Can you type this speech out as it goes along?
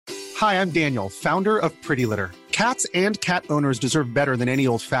Hi, I'm Daniel, founder of Pretty Litter. Cats and cat owners deserve better than any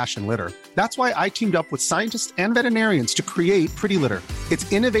old-fashioned litter. That's why I teamed up with scientists and veterinarians to create Pretty Litter.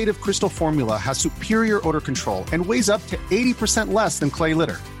 Its innovative crystal formula has superior odor control and weighs up to 80% less than clay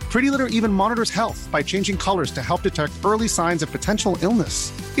litter. Pretty Litter even monitors health by changing colors to help detect early signs of potential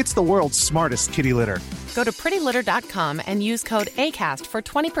illness. It's the world's smartest kitty litter. Go to prettylitter.com and use code ACAST for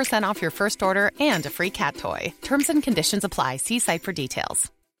 20% off your first order and a free cat toy. Terms and conditions apply. See site for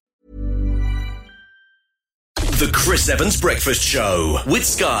details. The Chris Evans Breakfast Show with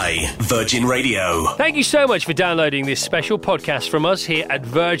Sky, Virgin Radio. Thank you so much for downloading this special podcast from us here at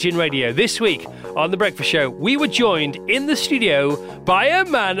Virgin Radio. This week on The Breakfast Show, we were joined in the studio by a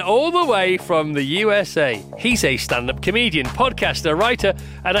man all the way from the USA. He's a stand-up comedian, podcaster, writer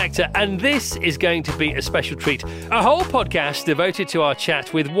and actor, and this is going to be a special treat. A whole podcast devoted to our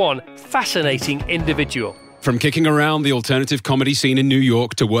chat with one fascinating individual. From kicking around the alternative comedy scene in New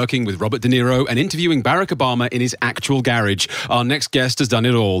York to working with Robert De Niro and interviewing Barack Obama in his actual garage, our next guest has done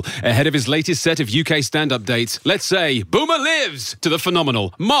it all. Ahead of his latest set of UK stand-up dates, let's say, Boomer lives to the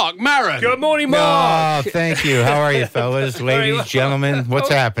phenomenal Marc Maron. Good morning, Marc. Oh, thank you. How are you, fellas, ladies, gentlemen? What's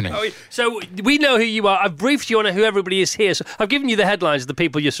happening? So we know who you are. I've briefed you on who everybody is here. So I've given you the headlines of the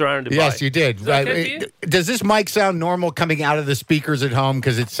people you're surrounded by. Yes, you did. Does this mic sound normal coming out of the speakers at home?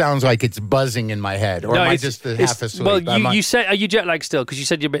 Because it sounds like it's buzzing in my head. Or am I just half asleep? Well, you said, are you jet lagged still? Because you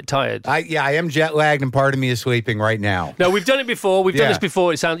said you're a bit tired. I am jet lagged, and part of me is sleeping right now. No, we've done it before. We've done this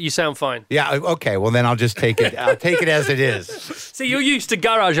before. You sound fine. Yeah. Okay. Well, then I'll just take it. I'll take it as it is. See, you're used to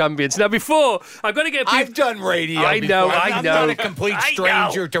garage ambience. Now, before I've got to get. I've done radio. I know. I'm not a complete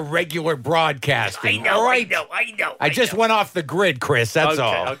stranger to regular broadcasting. I know. I just went off the grid, Chris. That's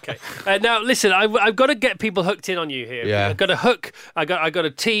all. Okay. Now, listen. I've got to get people hooked in on you here. Yeah. I've got to hook. I got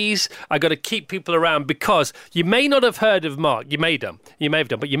to tease. I got to keep people around because you may not have heard of Marc. You may have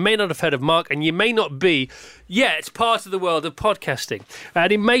done, but you may not have heard of Marc, and you may not be yet part of the world of podcasting.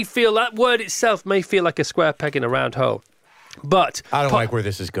 And it may feel, that word itself may feel like a square peg in a round hole. But I don't like where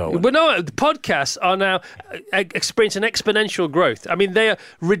this is going. But no, the podcasts are now experiencing exponential growth. I mean, they are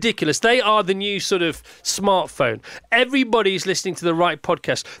ridiculous. They are the new sort of smartphone. Everybody's listening to the right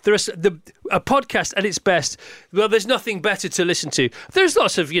podcast. A podcast at its best. Well, there's nothing better to listen to. There's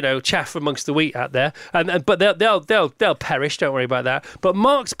lots of chaff amongst the wheat out there, but they'll perish. Don't worry about that. But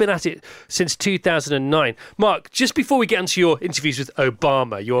Marc's been at it since 2009. Marc, just before we get into your interviews with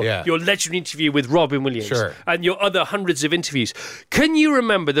Obama, your legendary interview with Robin Williams, and your other hundreds of interviews, can you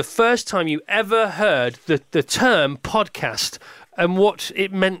remember the first time you ever heard the term podcast and what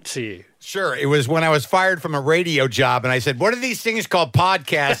it meant to you? Sure. It was when I was fired from a radio job, and I said, what are these things called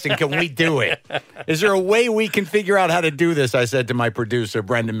podcasts, and can we do it? Is there a way we can figure out how to do this? I said to my producer,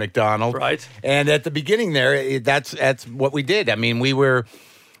 Brendan McDonald. Right. And at the beginning there, that's what we did. I mean, we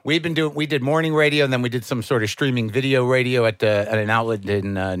did morning radio, and then we did some sort of streaming video radio at an outlet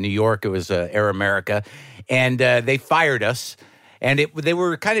in New York. It was Air America. And they fired us. And they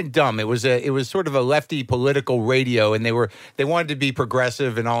were kind of dumb. It was sort of a lefty political radio, and they wanted to be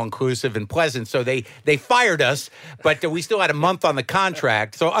progressive and all inclusive and pleasant. So they fired us, but we still had a month on the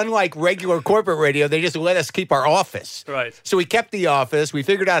contract. So unlike regular corporate radio, they just let us keep our office. Right. So we kept the office. We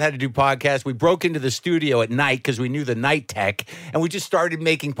figured out how to do podcasts. We broke into the studio at night because we knew the night tech, and we just started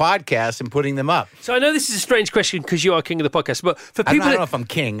making podcasts and putting them up. So I know this is a strange question because you are king of the podcast, but for people, I don't know if I'm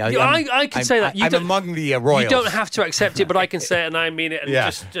king. I can say that. I'm among the royals. You don't have to accept it, but I can say it. And I mean it, and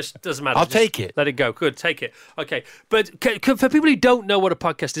it just doesn't matter. I'll take it. Let it go. Good, take it. Okay. But for people who don't know what a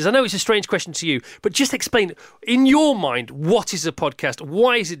podcast is, I know it's a strange question to you, but just explain, in your mind, what is a podcast?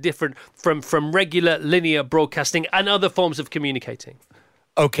 Why is it different from regular linear broadcasting and other forms of communicating?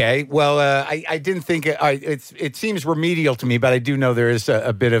 Okay, well, I didn't think it seems remedial to me, but I do know there is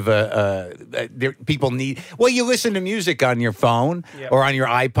a bit of people need. Well, you listen to music on your phone or on your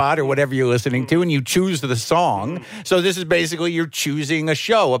iPod or whatever you're listening to, and you choose the song. So this is basically you're choosing a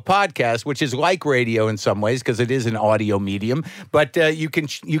show, a podcast, which is like radio in some ways because it is an audio medium. But you can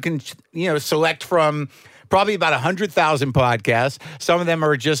select from probably about 100,000 podcasts. Some of them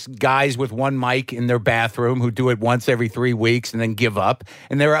are just guys with one mic in their bathroom who do it once every 3 weeks and then give up.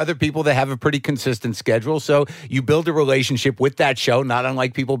 And there are other people that have a pretty consistent schedule. So you build a relationship with that show, not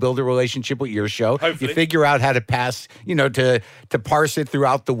unlike people build a relationship with your show. Hopefully. You figure out how to pass, to parse it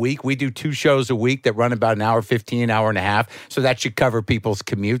throughout the week. We do 2 shows a week that run about an hour 15, hour and a half. So that should cover people's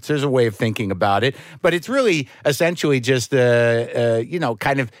commutes. There's a way of thinking about it. But it's really essentially just,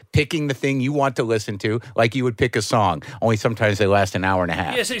 kind of picking the thing you want to listen to. like you would pick a song. Only sometimes they last an hour and a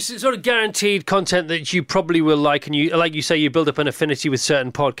half. Yes, it's sort of guaranteed content that you probably will like, and you, like you say, you build up an affinity with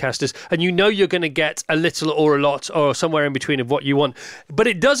certain podcasters, and you know you're going to get a little or a lot or somewhere in between of what you want. But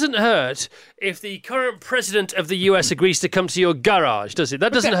it doesn't hurt if the current president of the US agrees to come to your garage, does it?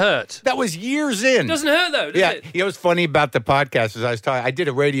 That doesn't hurt. That was years in. It doesn't hurt though, does it? You know what's funny about the podcast is I did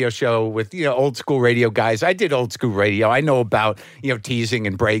a radio show with old school radio guys. I did old school radio. I know about teasing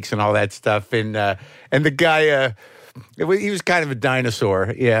and breaks and all that stuff. And the guy. He was kind of a dinosaur,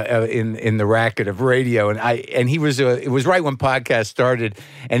 in the racket of radio, and he was. It was right when podcast started,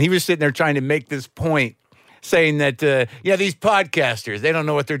 and he was sitting there trying to make this point, saying that these podcasters, they don't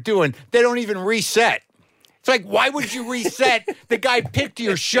know what they're doing. They don't even reset. It's like, why would you reset? The guy picked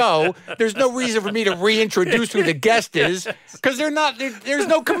your show. There's no reason for me to reintroduce who the guest is because there's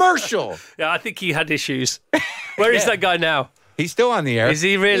no commercial. Yeah, I think he had issues. Where is that guy now? He's still on the air. Is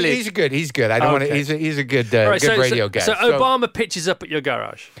he really? He's good. I don't want to. He's a good radio guy. So Obama pitches up at your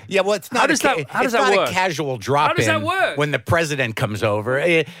garage. Yeah, well, it's not. How does that work? A casual drop-in. How does that work? When the president comes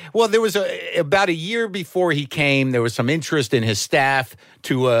over? Well, there was about a year before he came. There was some interest in his staff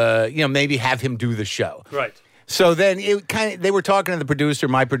to maybe have him do the show. Right. So then they were talking to the producer,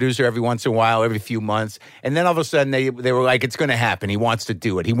 my producer, every once in a while, every few months. And then all of a sudden they were like, it's going to happen. He wants to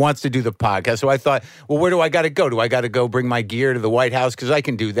do it. He wants to do the podcast. So I thought, well, where do I got to go? Do I got to go bring my gear to the White House? Because I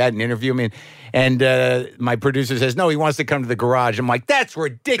can do that and interview him. And my producer says, no, he wants to come to the garage. I'm like, that's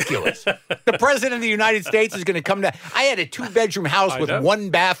ridiculous. The president of the United States is going to come to. I had a 2-bedroom house with 1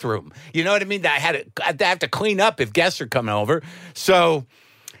 bathroom. You know what I mean? That I have to clean up if guests are coming over. So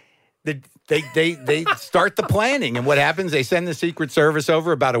They start the planning, and what happens? They send the Secret Service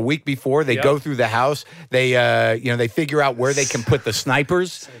over about a week before. They go through the house. They they figure out where they can put the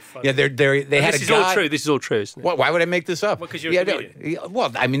snipers. So they had a guy. This is all true. This is all true. Isn't it? Why would I make this up? Well, because you're a comedian.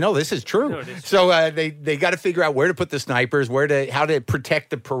 Well, I mean, no, this is true. No, it is. So they got to figure out where to put the snipers, how to protect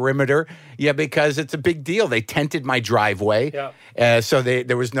the perimeter. Yeah, because it's a big deal. They tented my driveway. Yeah. So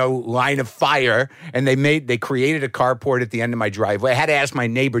there was no line of fire, and they created a carport at the end of my driveway. I had to ask my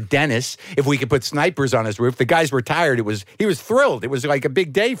neighbor Dennis if we could put snipers on his roof. The guy's retired. He was thrilled. It was like a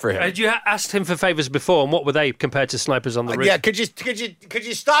big day for him. Had you asked him for favors before, and what were they compared to snipers on the roof? Yeah, could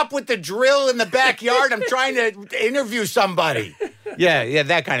you stop with the drill in the backyard? I'm trying to interview somebody. Yeah,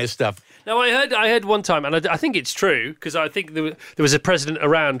 that kind of stuff. Now, I heard one time, and I think it's true, because I think there was a president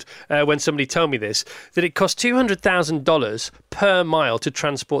around when somebody told me this, that it cost $200,000 per mile to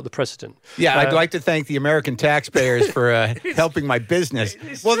transport the president. Yeah, I'd like to thank the American taxpayers for helping my business.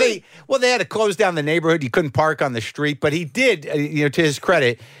 Well, they had to close down the neighborhood. You couldn't park on the street, but he did, to his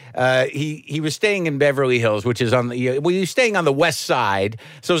credit, he was staying in Beverly Hills, which is he was staying on the west side.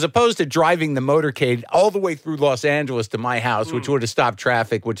 So as opposed to driving the motorcade all the way through Los Angeles to my house, which would have stopped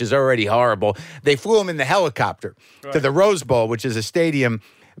traffic, which is already horrible, they flew him in the helicopter to the Rose Bowl, which is a stadium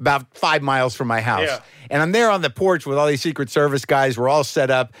about 5 miles from my house. Yeah. And I'm there on the porch with all these Secret Service guys. We're all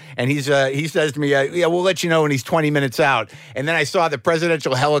set up. And he says to me, we'll let you know when he's 20 minutes out. And then I saw the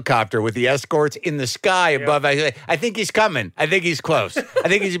presidential helicopter with the escorts in the sky above. I think he's coming. I think he's close. I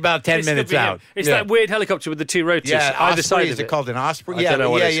think he's about 10 minutes out. It's that weird helicopter with the 2 rotors either side of it. Is it called an Osprey? I don't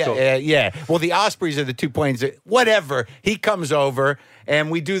know what it's called. Yeah. Well, the Ospreys are the 2 planes. Whatever. He comes over.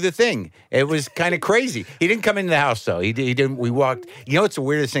 And we do the thing. It was kind of crazy. He didn't come into the house, though. He didn't. We walked. You know what's the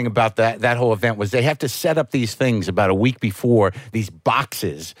weirdest thing about that whole event was they have to set up these things about a week before, these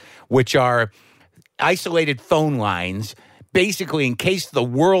boxes, which are isolated phone lines. Basically, in case the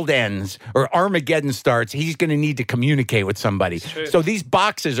world ends or Armageddon starts, he's going to need to communicate with somebody. So these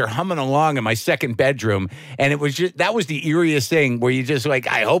boxes are humming along in my second bedroom, and that was the eeriest thing where you just like,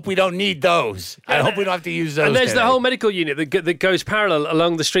 I hope we don't need those. I hope we don't have to use those. And there's today. The whole medical unit that goes parallel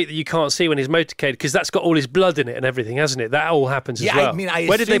along the street that you can't see when he's motorcade because that's got all his blood in it and everything, hasn't it? That all happens as well. I mean,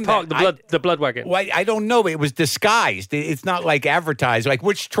 where did they park the blood wagon? Well, I don't know. It was disguised. It's not like advertised. Like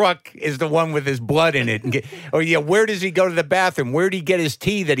which truck is the one with his blood in it? Where does he go to the bathroom? Where did he get his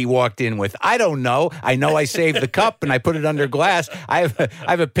tea that he walked in with? I don't know. I know I saved the cup and I put it under glass. I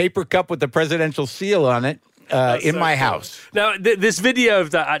have a paper cup with the presidential seal on it. In my house. Now, this video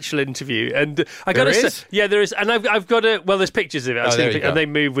of that actual interview, and I got to say, yeah, there is, and I've got to. Well, there's pictures of it, and they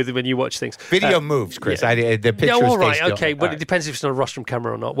move with it when you watch things. Video moves, Chris. Yeah. The pictures. Yeah, all right, stay still. okay. Well, it depends if it's on a rostrum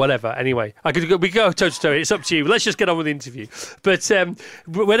camera or not. Whatever. Anyway, we go toe to toe. It's up to you. Let's just get on with the interview. But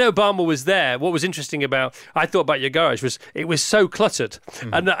when Obama was there, what was interesting about your garage was it was so cluttered,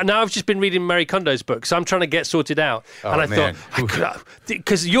 and now I've just been reading Marie Kondo's book, so I'm trying to get sorted out, and I thought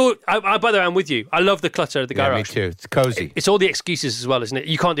because by the way, I'm with you. I love the clutter of the garage. Yeah, me too. It's cozy. It's all the excuses as well, isn't it?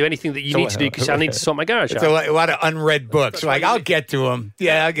 You can't do anything that you need to do because I need to sort my garage It's out. a lot of unread books. Like, I'll get to them.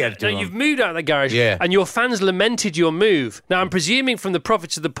 Yeah, I'll get to them. Now, you've moved out of the garage, Yeah. and your fans lamented your move. Now, I'm presuming from the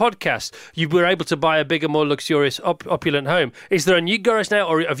profits of the podcast, you were able to buy a bigger, more luxurious, opulent home. Is there a new garage now,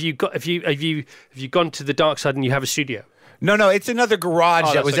 or have you gone to the dark side and you have a studio? No, it's another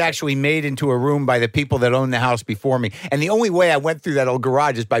garage that was okay. actually made into a room by the people that owned the house before me. And the only way I went through that old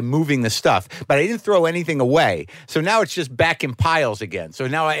garage is by moving the stuff. But I didn't throw anything away. So now it's just back in piles again. So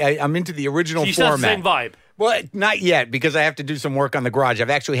now I'm into the original So you still have format. the same vibe? Well, not yet, because I have to do some work on the garage. I've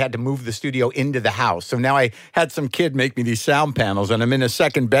actually had to move the studio into the house. So now I had some kid make me these sound panels, and I'm in a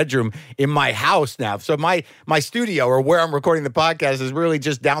second bedroom in my house now. So my studio, or where I'm recording the podcast, is really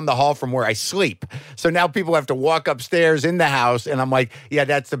just down the hall from where I sleep. So now people have to walk upstairs in the house, and I'm like, yeah,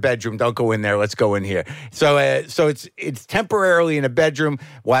 that's the bedroom. Don't go in there. Let's go in here. So it's temporarily in a bedroom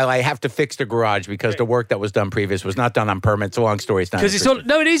while I have to fix the garage because the work that was done previous was not done on permit. It's a long story. It's not Because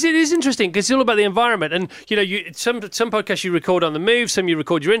it is interesting because it's all about the environment. And some podcasts you record on the move, some you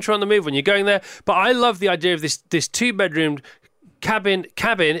record your intro on the move when you're going there. But I love the idea of this 2-bedroom cabin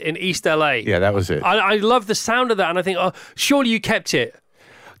in East LA. Yeah, that was it. I love the sound of that, and I think, surely you kept it.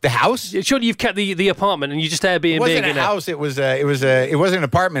 The house? Surely you've kept the apartment and you just Airbnb. It wasn't a house. It wasn't an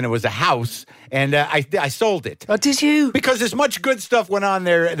apartment. It was a house, and I sold it. Oh, did you? Because as much good stuff went on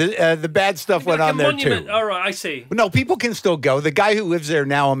there, the bad stuff went on there too. All right, I see. No, people can still go. The guy who lives there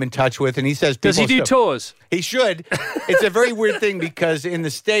now, I'm in touch with, and he says, does he do tours? He should. It's a very weird thing because in the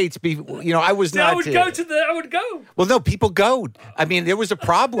States, I was not. I would go. Well, no, people go. I mean, there was a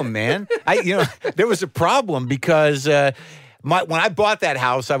problem, man. There was a problem because. When I bought that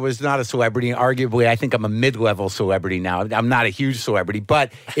house, I was not a celebrity. Arguably, I think I'm a mid-level celebrity now. I'm not a huge celebrity.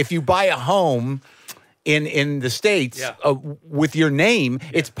 But if you buy a home in the States with your name,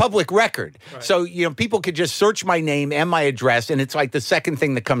 it's public record. Right. So, people could just search my name and my address, and it's like the second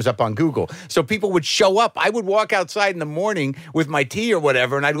thing that comes up on Google. So people would show up. I would walk outside in the morning with my tea or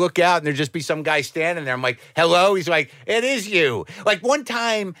whatever, and I'd look out, and there'd just be some guy standing there. I'm like, hello? He's like, it is you. Like one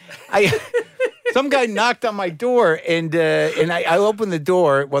time, some guy knocked on my door, and I opened the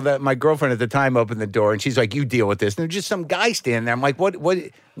door. Well, my girlfriend at the time opened the door, and she's like, "You deal with this." And there's just some guy standing there. I'm like, "What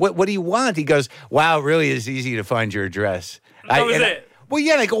do you want?" He goes, "Wow, it really is easy to find your address." That was it. Well,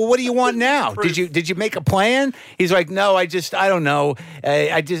 yeah. And I go, well, what do you want now? Did you make a plan? He's like, no, I don't know.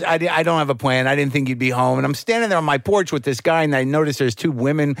 I don't have a plan. I didn't think you'd be home. And I'm standing there on my porch with this guy, and I notice there's 2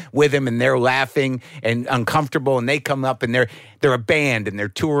 women with him, and they're laughing and uncomfortable. And they come up, and they're a band, and they're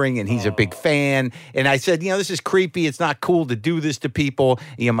touring, and he's a big fan. And I said, this is creepy. It's not cool to do this to people.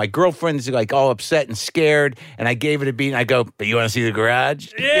 My girlfriend's like all upset and scared. And I gave it a beat, and I go, but you want to see the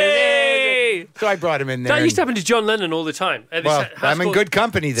garage? Yay! So I brought him in there. That used to happen to John Lennon all the time. Well, I'm in good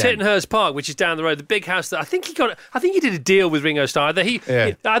company then. Tittenhurst Park, which is down the road, the big house that I think he did a deal with Ringo Starr.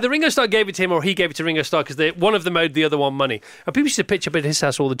 Either Ringo Starr gave it to him or he gave it to Ringo Starr because one of them owed the other one money. And people used to pitch up at his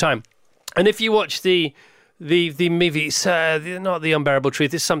house all the time. And if you watch the movie, not The Unbearable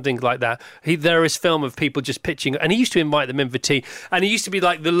Truth, it's something like that. There is film of people just pitching, and he used to invite them in for tea, and he used to be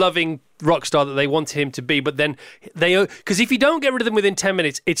like the loving rock star that they wanted him to be, but then because if you don't get rid of them within 10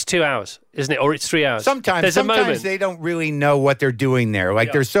 minutes, it's 2 hours, isn't it? Or it's 3 hours. Sometimes they don't really know what they're doing there.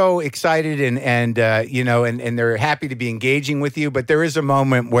 Like they're so excited and they're happy to be engaging with you, but there is a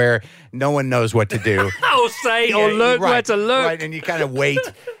moment where no one knows what to do. Or look where to look. Right, and you kind of wait.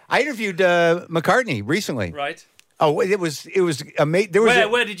 I interviewed McCartney recently. Right. Oh, it was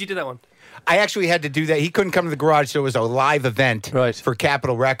amazing. Where did you do that one? I actually had to do that. He couldn't come to the garage, so it was a live event for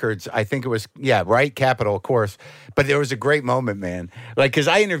Capitol Records. I think it was, Capitol, of course. But there was a great moment, man. Like, because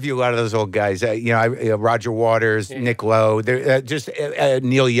I interview a lot of those old guys. Roger Waters, Nick Lowe, just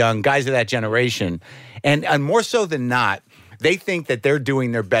Neil Young, guys of that generation. And more so than not, they think that they're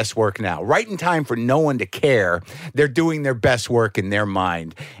doing their best work now. Right in time for no one to care, they're doing their best work in their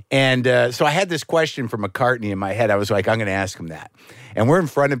mind. And so I had this question for McCartney in my head. I was like, I'm going to ask him that. And we're in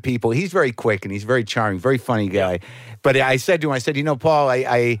front of people. He's very quick and he's very charming, very funny guy. But I said to him, Paul,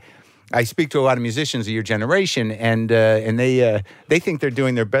 I speak to a lot of musicians of your generation, and they think they're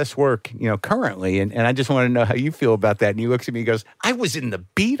doing their best work, currently. And I just want to know how you feel about that. And he looks at me and goes, I was in the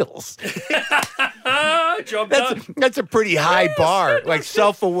Beatles. That's a pretty high bar, like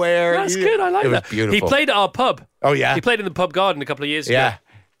self-aware. That's good. I like that. It was beautiful. He played at our pub. Oh, yeah? He played in the pub garden a couple of years ago. Yeah.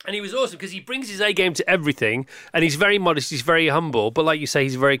 And he was awesome because he brings his A game to everything, and he's very modest, he's very humble, but like you say,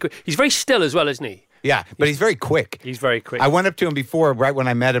 he's very still as well, isn't he? Yeah, but he's very quick. He's very quick. I went up to him before, right when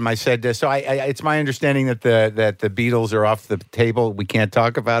I met him. I said, it's my understanding that the Beatles are off the table. We can't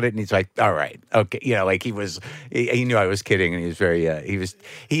talk about it. And he's like, all right, okay. Like he knew I was kidding, and he was very,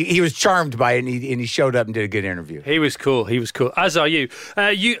 he was charmed by it, and he showed up and did a good interview. He was cool. As are you.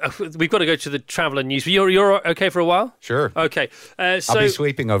 We've got to go to the traveller news. You're okay for a while? Sure. Okay. So, I'll be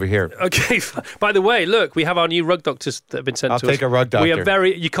sleeping over here. Okay. By the way, look, we have our new rug doctors that have been sent to us. I'll take a rug doctor. We are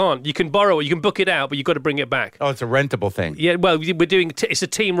you can borrow it, you can book it out, but you've got to bring it back. Oh, it's a rentable thing. Yeah, well, we're doing, it's a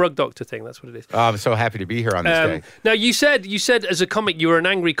team rug doctor thing, that's what it is. Oh, I'm so happy to be here on this day. Now, you said as a comic you were an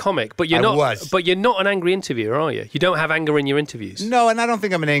angry comic, but you're not an angry interviewer, are you? You don't have anger in your interviews. No, and I don't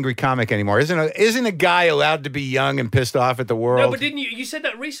think I'm an angry comic anymore. Isn't a guy allowed to be young and pissed off at the world? No, but didn't you? You said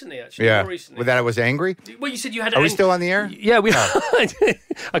that recently, actually. Yeah. More recently. With that I was angry? Well, you said you had. Are we still on the air? Yeah, we are.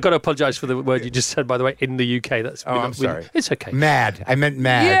 I got to apologise for the word you just said, by the way, in the UK. I'm sorry. It's okay. Mad. I meant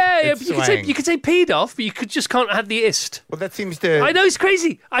mad. Yeah, but you could say peed off, but you just can't have the ist. Well, that seems to... I know, it's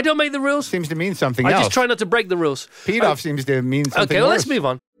crazy. I don't make the rules. Seems to mean something else. I just try not to break the rules. Peed off seems to mean something Okay, well, worse. let's move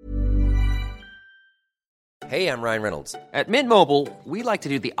on. Hey, I'm Ryan Reynolds. At Mint Mobile, we like to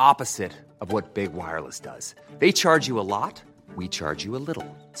do the opposite of what Big Wireless does. They charge you a lot, we charge you a little.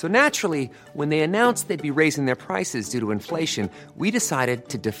 So naturally, when they announced they'd be raising their prices due to inflation, we decided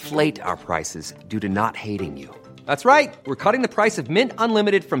to deflate our prices due to not hating you. That's right. We're cutting the price of Mint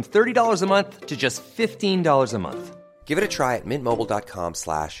Unlimited from $30 a month to just $15 a month. Give it a try at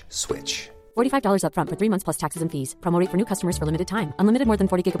mintmobile.com/switch. $45 up front for 3 months plus taxes and fees. Promo rate for new customers for limited time. Unlimited more than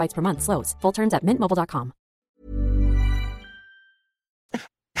 40 gigabytes per month. Slows full terms at mintmobile.com.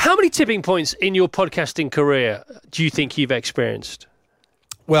 How many tipping points in your podcasting career do you think you've experienced?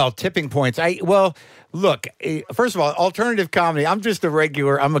 Well, tipping points. Look, first of all, alternative comedy. I'm just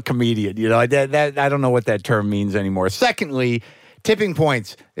I'm a comedian. I don't know what that term means anymore. Secondly, tipping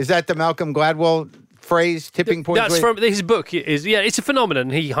points. Is that the Malcolm Gladwell phrase, tipping points? That's from his book. It's a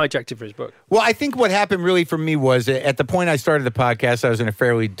phenomenon. He hijacked it for his book. Well, I think what happened really for me was at the point I started the podcast, I was in a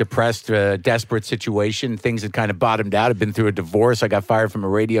fairly depressed, desperate situation. Things had kind of bottomed out. I'd been through a divorce. I got fired from a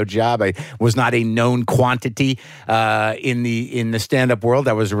radio job. I was not a known quantity in the stand-up world.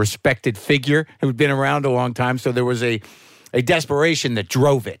 I was a respected figure who'd been around a long time. So there was a desperation that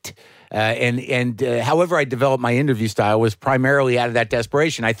drove it. However I developed my interview style was primarily out of that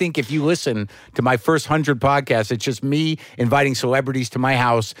desperation. I think if you listen to my first 100 podcasts, it's just me inviting celebrities to my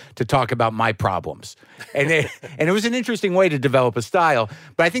house to talk about my problems. And it was an interesting way to develop a style.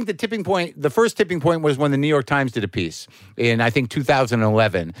 But I think the first tipping point was when the New York Times did a piece in, I think,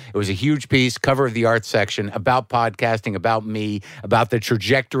 2011. It was a huge piece, cover of the arts section, about podcasting, about me, about the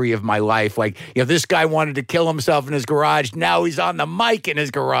trajectory of my life. Like, this guy wanted to kill himself in his garage. Now he's on the mic in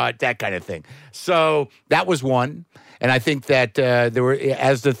his garage, that kind of thing. So that was one. And I think that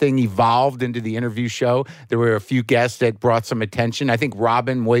as the thing evolved into the interview show, there were a few guests that brought some attention. I think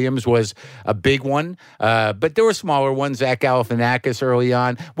Robin Williams was a big one, but there were smaller ones, Zach Galifianakis early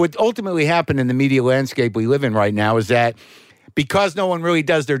on. What ultimately happened in the media landscape we live in right now is that because no one really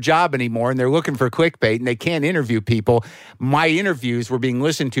does their job anymore and they're looking for clickbait and they can't interview people, my interviews were being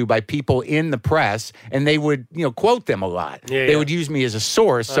listened to by people in the press and they would, quote them a lot. They would use me as a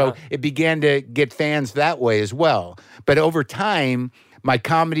source. So it began to get fans that way as well. But over time, my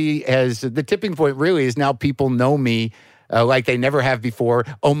comedy the tipping point really is now people know me like they never have before,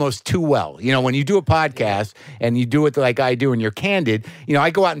 almost too well. When you do a podcast and you do it like I do and you're candid, I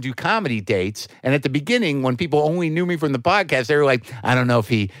go out and do comedy dates. And at the beginning, when people only knew me from the podcast, they were like, I don't know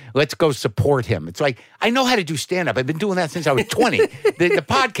if let's go support him. It's like, I know how to do stand-up. I've been doing that since I was 20. The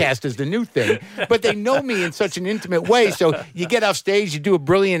podcast is the new thing. But they know me in such an intimate way. So you get off stage, you do a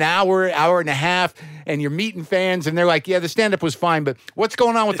brilliant hour and a half, and you're meeting fans, and they're like, yeah, the stand-up was fine, but what's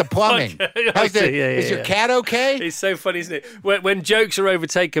going on with the plumbing? Is your cat okay? It's so funny, isn't it? When jokes are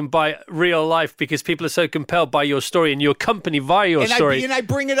overtaken by real life because people are so compelled by your story and your company via your story. And I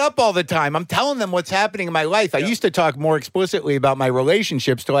bring it up all the time. I'm telling them what's happening in my life. I used to talk more explicitly about my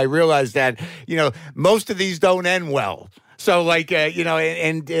relationships till I realized that, most of these don't end well. So,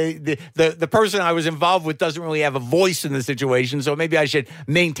 the person I was involved with doesn't really have a voice in the situation, so maybe I should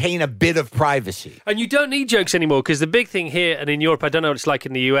maintain a bit of privacy. And you don't need jokes anymore, because the big thing here and in Europe, I don't know what it's like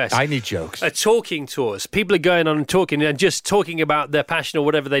in the US. I need jokes. Are talking tours. People are going on and just talking about their passion or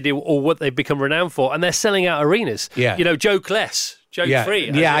whatever they do or what they've become renowned for, and they're selling out arenas. Yeah. Joke less.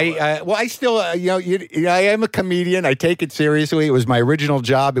 Joke-free. Yeah, I still, I am a comedian. I take it seriously. It was my original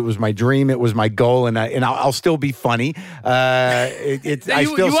job. It was my dream. It was my goal, and I'll still be funny. You are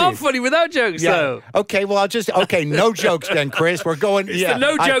funny without jokes, though. Okay, well, no jokes then, Chris. We're going. It's the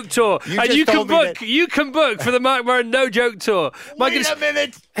no joke tour, and you can book for the Marc Maron no joke tour. Wait a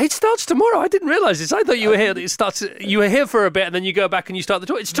minute. It starts tomorrow. I didn't realise this. I thought you were here. You were here for a bit, and then you go back and you start the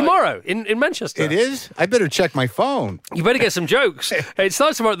tour. It's tomorrow in Manchester. It is? I better check my phone. You better get some jokes. It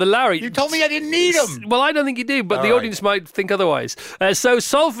starts tomorrow at the Lowry. You told me I didn't need them. Well, I don't think you do, but the audience might think otherwise. So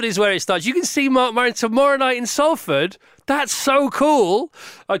Salford is where it starts. You can see Marc Maron tomorrow night in Salford. That's so cool.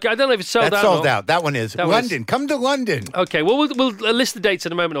 Okay, I don't know if it's sold out. That's sold out. That one is. London. Come to London. Okay, well, we'll list the dates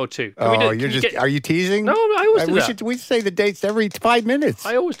in a moment or two. Are you teasing? No, I always do that. We say the dates every 5 minutes.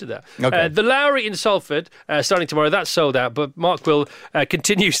 I always do that. Okay. The Lowry in Salford, starting tomorrow, that's sold out, but Marc will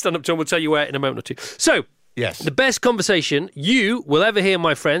continue stand-up tour and we'll tell you where in a moment or two. So, yes. The best conversation you will ever hear,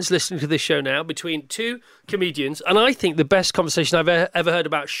 my friends, listening to this show now, between two comedians, and I think the best conversation I've ever heard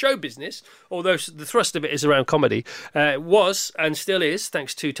about show business, although the thrust of it is around comedy, was and still is,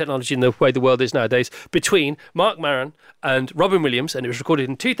 thanks to technology and the way the world is nowadays, between Marc Maron and Robin Williams, and it was recorded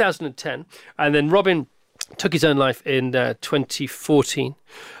in 2010, and then Robin took his own life in 2014,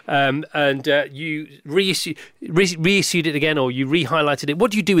 and you reissued it again, or you re-highlighted it.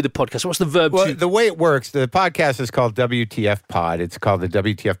 What do you do with the podcast? What's the verb? Well, the way it works, the podcast is called WTF Pod. It's called the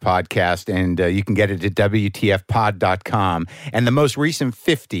WTF Podcast, and you can get it at WTFpod.com. And the most recent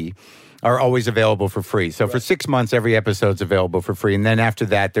 50 are always available for free. So for 6 months, every episode's available for free. And then after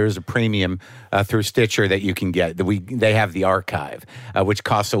that, there's a premium through Stitcher that you can get. They have the archive, which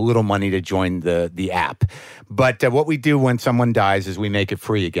costs a little money to join the app. But what we do when someone dies is we make it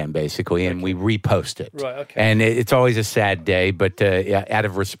free again, basically, and we repost it. Right, okay. And it's always a sad day, but out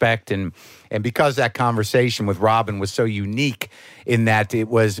of respect and because that conversation with Robin was so unique in that it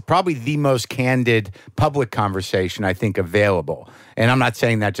was probably the most candid public conversation I think available. And I'm not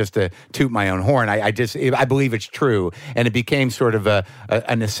saying that just to toot my own horn. I believe it's true. And it became sort of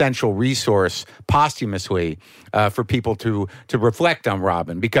an essential resource posthumously for people to reflect on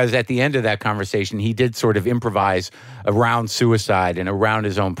Robin. Because at the end of that conversation, he did sort of improvise around suicide and around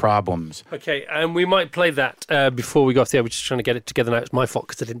his own problems. Okay, and we might play that before we go off the air. We're just trying to get it together now. It's my fault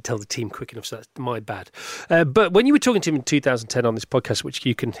because I didn't tell the team quick enough, so that's my bad. But when you were talking to him in 2010 on this podcast, which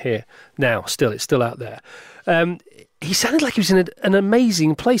you can hear now, it's still out there, he sounded like he was in an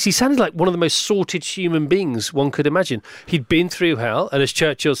amazing place. He sounded like one of the most sorted human beings one could imagine. He'd been through hell, and as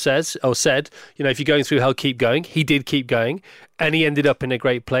Churchill said, if you're going through hell, keep going. He did keep going, and he ended up in a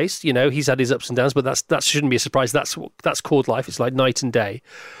great place. He's had his ups and downs, but that shouldn't be a surprise. That's called life. It's like night and day.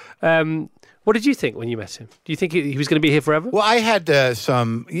 What did you think when you met him? Do you think he was going to be here forever? Well, I had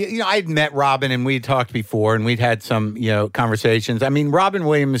I'd met Robin and we'd talked before and we'd had some, conversations. I mean, Robin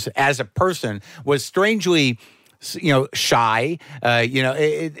Williams as a person was strangely, shy.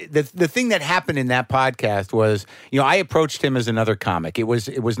 The thing that happened in that podcast was, I approached him as another comic. It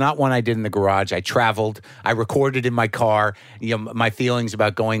was not one I did in the garage. I traveled. I recorded in my car, my feelings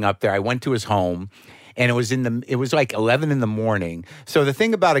about going up there. I went to his home. And it was like 11 in the morning. So the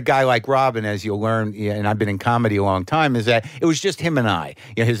thing about a guy like Robin, as you'll learn, and I've been in comedy a long time, is that it was just him and I.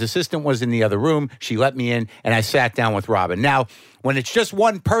 His assistant was in the other room. She let me in, and I sat down with Robin. Now, when it's just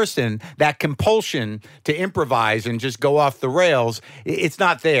one person, that compulsion to improvise and just go off the rails, it's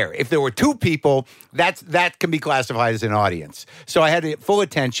not there. If there were two people, that can be classified as an audience. So I had full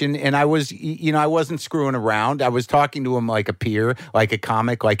attention, and I wasn't screwing around. I was talking to him like a peer, like a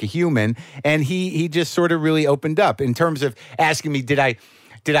comic, like a human, and he just sort of really opened up in terms of asking me, did I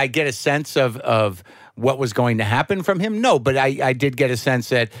get a sense of what was going to happen from him? No, but I did get a sense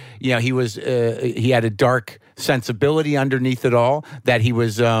that he had a dark sensibility underneath it all, that he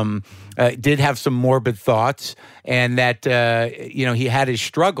was did have some morbid thoughts, and that he had his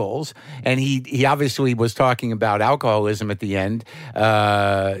struggles, and he obviously was talking about alcoholism at the end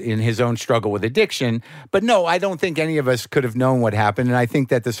in his own struggle with addiction. But no, I don't think any of us could have known what happened, and I think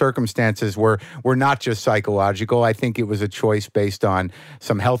that the circumstances were not just psychological. I think it was a choice based on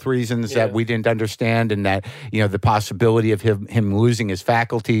some health reasons that we didn't understand, and that the possibility of him losing his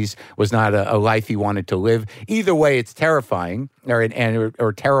faculties was not a life he wanted to live. Either way, it's terrifying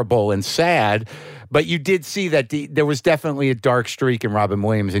or terrible and sad. But you did see that there was definitely a dark streak in Robin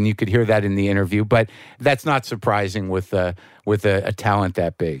Williams, and you could hear that in the interview. But that's not surprising with a talent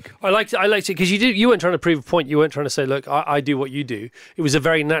that big. I liked it because you weren't trying to prove a point. You weren't trying to say, look, I do what you do. It was a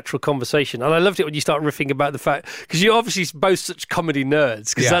very natural conversation, and I loved it when you start riffing about the fact, because you're obviously both such comedy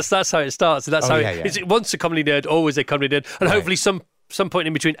nerds, because that's how it starts. And that's how once a comedy nerd, always a comedy nerd, and hopefully some some point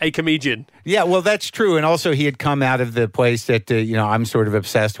in between a comedian. Yeah, well, that's true. And also, he had come out of the place that, I'm sort of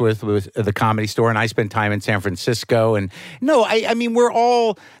obsessed with the Comedy Store, and I spent time in San Francisco. And no, I mean,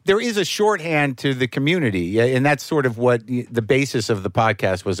 there is a shorthand to the community, and that's sort of what the basis of the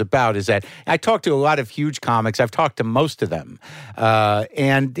podcast was about, is that I talked to a lot of huge comics. I've talked to most of them.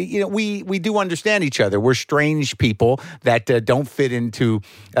 And, we do understand each other. We're strange people that don't fit into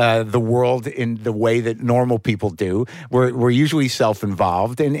the world in the way that normal people do. We're usually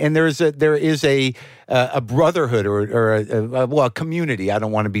self-involved, and there is a brotherhood or a community. I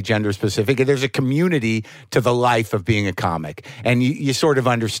don't want to be gender specific. There's a community to the life of being a comic, and you sort of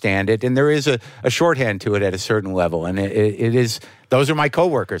understand it. And there is a shorthand to it at a certain level, and it is. Those are my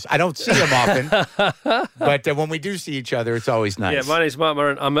coworkers. I don't see them often, but when we do see each other, it's always nice. Yeah, my name's Marc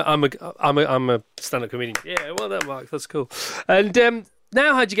Maron. I'm a stand-up comedian. Yeah, well done, Mark. That's cool. And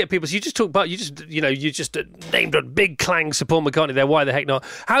now, how'd you get people? So you just talk about you just named a big clang to Paul McCartney there. Why the heck not?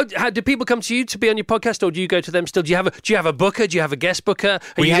 How do people come to you to be on your podcast, or do you go to them still? Do you have a booker? Do you have a guest booker?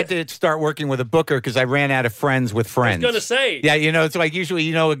 We had to start working with a booker because I ran out of friends with friends. I was going to say, yeah, it's like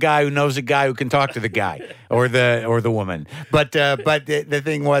usually a guy who knows a guy who can talk to the guy or the woman. But the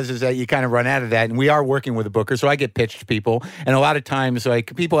thing is that you kind of run out of that, and we are working with a booker, so I get pitched people, and a lot of times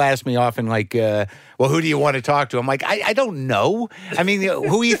like people ask me often like, well, who do you want to talk to? I'm like, I don't know. I mean,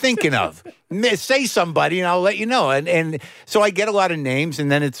 who are you thinking of? Say somebody, and I'll let you know. And so I get a lot of names,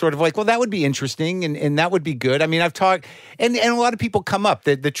 and then it's sort of like, well, that would be interesting, and that would be good. I mean, I've talked, and a lot of people come up.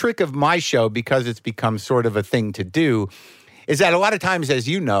 The trick of my show, because it's become sort of a thing to do, is that a lot of times, as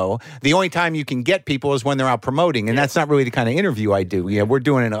you know, the only time you can get people is when they're out promoting, and that's not really the kind of interview I do. We're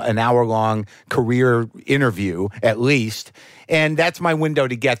doing an hour-long career interview, at least, and that's my window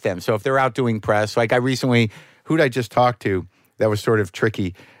to get them. So if they're out doing press, like I recently, who'd I just talk to? That was sort of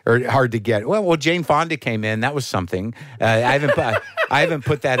tricky or hard to get. Well, Jane Fonda came in. That was something. I haven't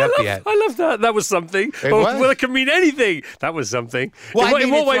put that up yet. I love that. That was something. Well, it can mean anything. That was something. Well, in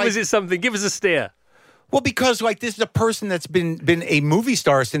what way was it something? Give us a steer. Well, because this is a person that's been a movie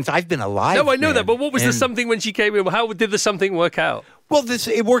star since I've been alive. No, I know that. But what was the something when she came in? How did the something work out? Well,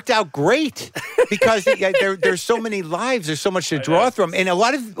 it worked out great because there's so many lives. There's so much to draw from, and a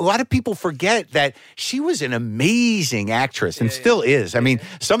lot of people forget that she was an amazing actress and still is. I mean,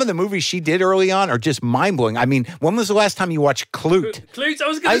 some of the movies she did early on are just mind blowing. I mean, when was the last time you watched Klute? Klute. I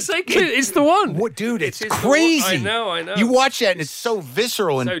was going to say Klute. It's the one. What, dude? It's crazy. I know. You watch that and it's so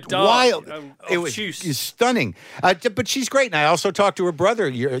visceral and dark, wild. It was stunning. But she's great. And I also talked to her brother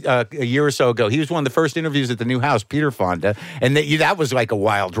a year or so ago. He was one of the first interviews at the new house, Peter Fonda, and that was like a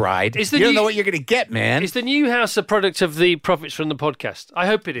wild ride. You don't know what you're going to get, man. Is the new house a product of the profits from the podcast? I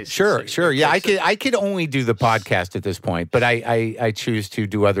hope it is. Sure. Yeah, I could only do the podcast at this point, but I choose to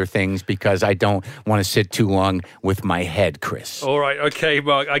do other things because I don't want to sit too long with my head, Chris. All right, okay,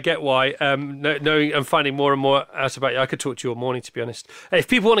 Mark, I get why. Knowing and finding more and more out about you, I could talk to you all morning, to be honest. If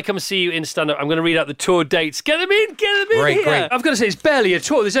people want to come and see you in stand-up, I'm going to read out the tour dates. Get them in Great. I've got to say, it's barely a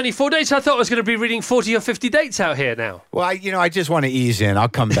tour. There's only 4 dates. I thought I was going to be reading 40 or 50 dates out here now. Well, I just want to ease in. I'll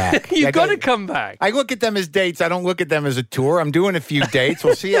come back. You've got to come back. I look at them as dates. I don't look at them as a tour. I'm doing a few dates.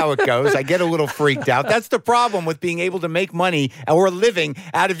 We'll see how it goes. I get a little freaked out. That's the problem with being able to make money or living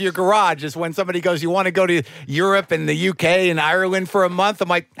out of your garage is when somebody goes, you want to go to Europe and the UK and Ireland for a month? I'm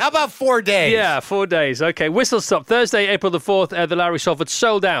like, how about 4 days? Yeah, 4 days. Okay, Whistle Stop, Thursday, April the 4th, the Lowry Salford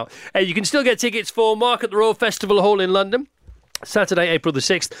sold out. You can still get tickets for Marc at the Royal Festival Hall in London. Saturday, April the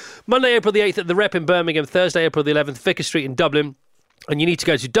 6th. Monday, April the 8th at the Rep in Birmingham. Thursday, April the 11th, Vicar Street in Dublin. And you need to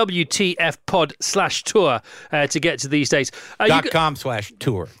go to WTFpod/tour to get to these dates.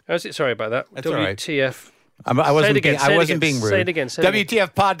 .com/tour. How's it? Sorry about that. That's WTF. I wasn't being rude. Say it again.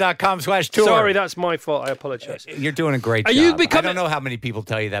 WTFpod.com/tour. Sorry, that's my fault. I apologise. You're doing a great job. I don't know how many people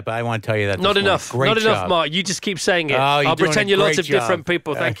tell you that, but I want to tell you that. Not enough. Great Not job. enough, Mark. You just keep saying it. I'll pretend you're lots of different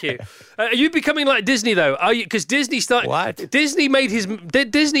people. Thank you. Are you becoming like Disney though? Are you? Because Disney started. What? Disney made his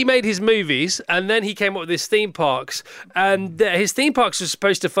movies, and then he came up with his theme parks, and his theme parks were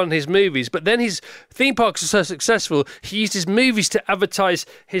supposed to fund his movies, but then his theme parks were so successful, he used his movies to advertise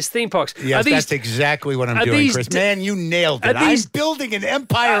his theme parks. Yes, that's exactly what I'm doing, Chris. Man, you nailed it. I'm building an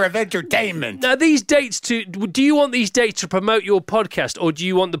empire of entertainment. Now, do you want these dates to promote your podcast, or do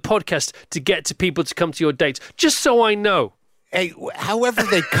you want the podcast to get to people to come to your dates? Just so I know. Hey, however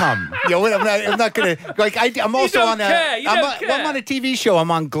they come, I'm not gonna I'm also on I'm on a TV show.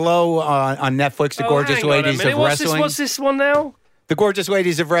 I'm on Glow on Netflix. The Gorgeous Ladies of Wrestling. What's this one now? The Gorgeous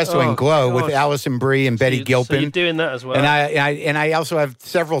Ladies of Wrestling, Glow, with Allison Brie and Betty Gilpin. So you're doing that as well. And I also have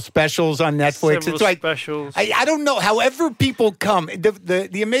several specials on Netflix. Several it's like specials. I don't know. However people come,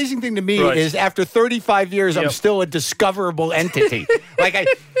 the amazing thing to me is after 35 years, I'm still a discoverable entity.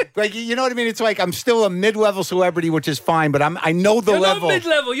 You know what I mean? It's like I'm still a mid-level celebrity, which is fine, but I know the level. You're not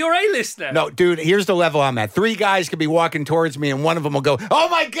mid-level. You're A-list now. No, dude, here's the level I'm at. 3 guys could be walking towards me, and one of them will go, "Oh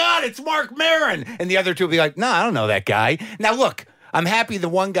my God, it's Marc Maron," and the other two will be like, "No, I don't know that guy." Now look. I'm happy the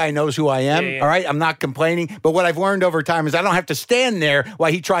one guy knows who I am, all right? I'm not complaining. But what I've learned over time is I don't have to stand there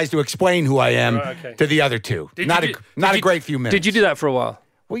while he tries to explain who I am to the other two. Not a great few minutes. Did you do that for a while?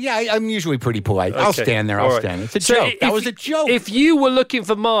 Well, yeah, I'm usually pretty polite. Okay. I'll stand there. I'll stand. It's a joke. That was a joke. If you were looking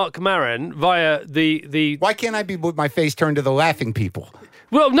for Marc Maron via the... Why can't I be with my face turned to the laughing people?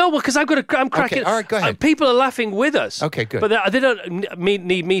 Well, no, because I'm cracking. Okay, all right, go ahead. People are laughing with us. Okay, good. But they don't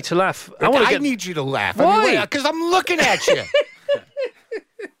need me to laugh. I need you to laugh. Why? Because I'm looking at you.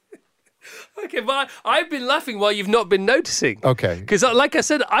 Okay, but I've been laughing while you've not been noticing. Okay. Because, like I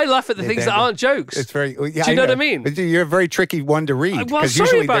said, I laugh at the things that aren't jokes. It's very. Yeah, do you know what I mean? You're a very tricky one to read. Well, sorry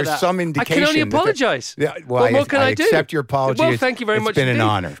usually about there's that. some indication. I can only apologise. Yeah, well, what can I do? I accept your apology. Well, thank you very much. It's been an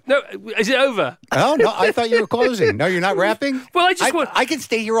honor. No, is it over? Oh no, I thought you were closing. No, you're not wrapping. Well, I can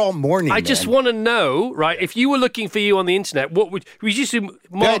stay here all morning. I just want to know, right? If you were looking for you on the internet, what would we just do?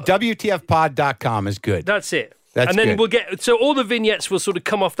 WTFpod.com is good. That's it. That's and then good. we'll get all the vignettes will sort of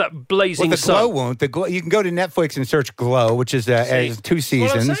come off that blazing sun. Glow won't. The Glow, you can go to Netflix and search Glow, which is has 2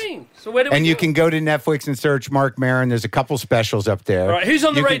 seasons. What I'm saying. So where do we and you can go to Netflix and search Marc Maron. There's a couple specials up there. All right, who's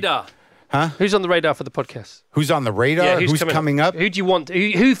on the radar? Huh? Who's on the radar for the podcast? Who's on the radar? Yeah, who's coming up? Who do you want?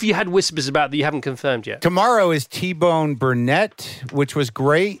 Who have you had whispers about that you haven't confirmed yet? Tomorrow is T-Bone Burnett, which was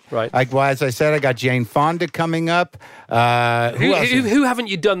great. Right. As I said, I got Jane Fonda coming up. Who haven't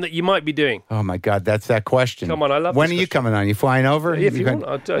you done that you might be doing? Oh, my God, that's that question. Come on, I love When this are you coming on? You flying over? Yeah, if you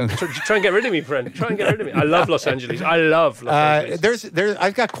want. Try and get rid of me, friend. Try and get rid of me. I love Los Angeles. I love Los Angeles.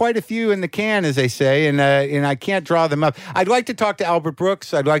 I've got quite a few in the can, as they say, and I can't draw them up. I'd like to talk to Albert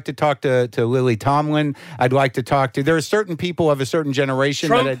Brooks. I'd like to talk to Lily Tomlin. I'd like to talk to... There are certain people of a certain generation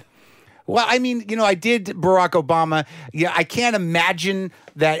Trump? Well, I mean, I did Barack Obama. Yeah, I can't imagine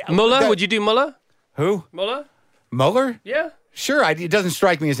that... Mueller? Would you do Mueller? Who? Mueller? Mueller? Yeah. Sure, it doesn't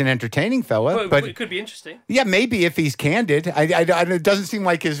strike me as an entertaining fella, Well, but it could be interesting. Yeah, maybe if he's candid. It doesn't seem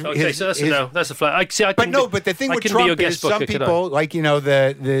like his. Okay, so that's a no. That's a flat. But the thing with Trump is some people, like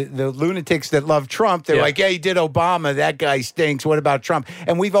the lunatics that love Trump, they're like, "Yeah, he did Obama. That guy stinks. What about Trump?"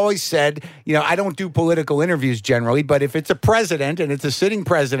 And we've always said, I don't do political interviews generally, but if it's a president and it's a sitting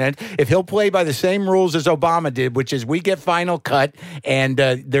president, if he'll play by the same rules as Obama did, which is we get final cut and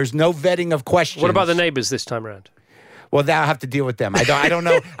there's no vetting of questions. What about the neighbors this time around? Well, I'll have to deal with them. I don't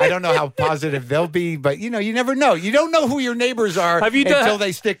know. I don't know how positive they'll be, but you never know. You don't know who your neighbors are until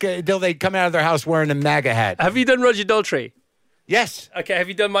they come out of their house wearing a MAGA hat. Have you done Roger Daltrey? Yes. Okay. Have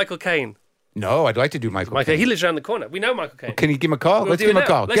you done Michael Caine? No, I'd like to do Michael Caine. He lives around the corner. We know Michael Caine. Can you give him a call? Let's give him a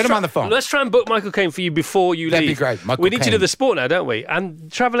call. Get him on the phone. Let's try and book Michael Caine for you before you leave. That'd be great. We need to do the sport now, don't we?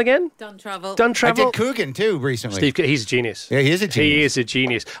 And travel again? Done travel. I did Coogan, too, recently. Steve, he's a genius. Yeah, he is a genius. He is a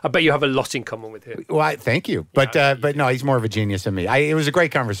genius. I bet you have a lot in common with him. Well, thank you. But no, he's more of a genius than me. It was a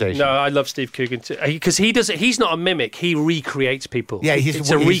great conversation. No, I love Steve Coogan, too. Because he's not a mimic. He recreates people. Yeah, he's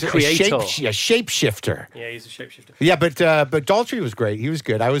a recreator. A shapeshifter. Yeah, he's a shapeshifter. Yeah, but Daltrey was great. He was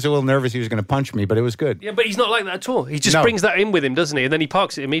good. I was a little nervous he was going to punch me, but it was good. Yeah, but he's not like that at all. He just brings that in with him, doesn't he? And then he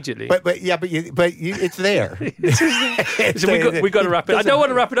parks it immediately. But it's there. We got to wrap it. I don't want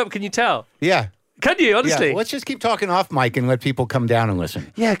to wrap it up. Can you tell? Yeah. Can you, honestly? Yeah. Let's just keep talking off mic and let people come down and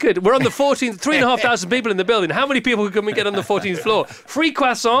listen. Yeah, good. We're on the 14th, 3,500 people in the building. How many people can we get on the 14th floor? Free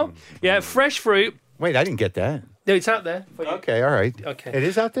croissant, fresh fruit. Wait, I didn't get that. No, it's out there for you. Okay, all right. Okay. It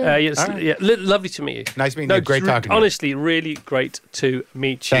is out there? Yes, right. Yeah, lovely to meet you. Nice meeting you. Great talking to you. Honestly, really great to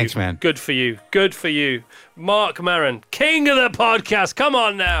meet you. Thanks, man. Good for you. Good for you. Marc Maron, king of the podcast. Come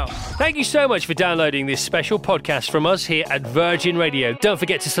on now. Thank you so much for downloading this special podcast from us here at Virgin Radio. Don't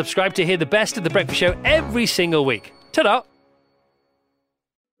forget to subscribe to hear the best of The Breakfast Show every single week. Ta-da.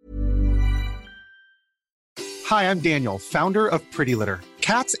 Hi, I'm Daniel, founder of Pretty Litter.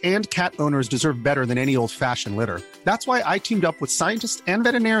 Cats and cat owners deserve better than any old-fashioned litter. That's why I teamed up with scientists and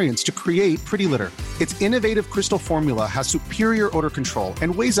veterinarians to create Pretty Litter. Its innovative crystal formula has superior odor control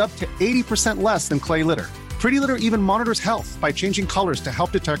and weighs up to 80% less than clay litter. Pretty Litter even monitors health by changing colors to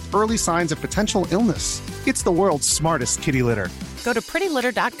help detect early signs of potential illness. It's the world's smartest kitty litter. Go to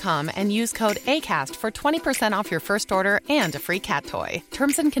prettylitter.com and use code ACAST for 20% off your first order and a free cat toy.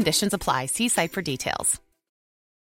 Terms and conditions apply. See site for details.